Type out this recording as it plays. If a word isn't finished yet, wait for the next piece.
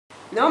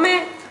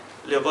Nome?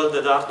 Leopoldo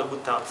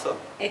Edoardo-Buttazzo,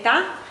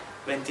 Età?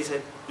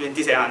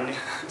 26 anni,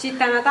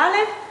 Città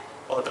natale?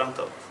 ho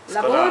 38.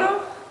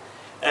 Lavoro?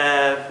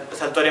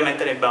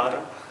 Saltuariamente nei bar,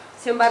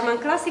 Sei un barman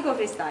classico o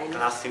freestyle?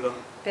 classico.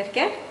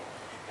 Perché?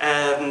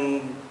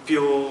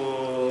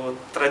 Più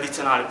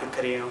tradizionale, più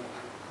carino.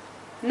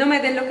 Nome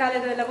del locale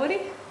dove lavori?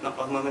 No,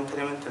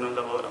 momentaneamente non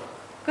lavoro.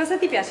 Cosa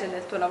ti piace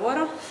del tuo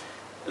lavoro?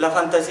 La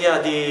fantasia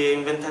di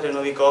inventare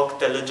nuovi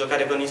cocktail,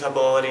 giocare con i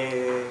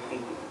sapori,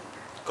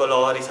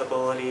 colori,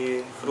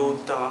 sapori,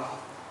 frutta.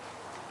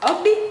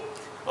 Hobby?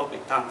 Hobby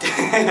tanti.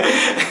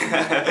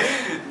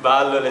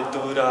 Ballo,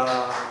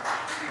 lettura,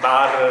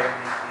 bar,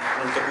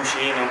 appunto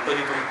cucina, un po'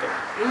 di tutto.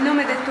 Il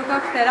nome del tuo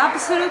cocktail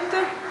absolut?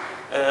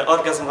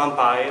 Orgasm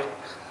Vampire,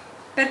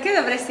 Perché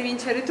dovresti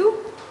vincere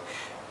tu?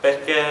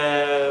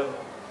 perché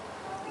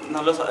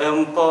non lo so, è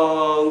un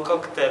po' un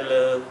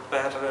cocktail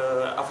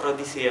per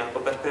afrodisiaco,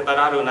 per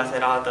preparare una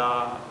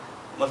serata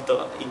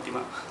molto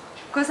intima.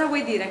 Cosa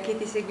vuoi dire a chi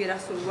ti seguirà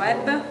sul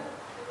web?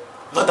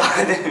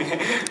 Votatemi!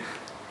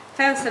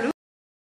 Fai un saluto.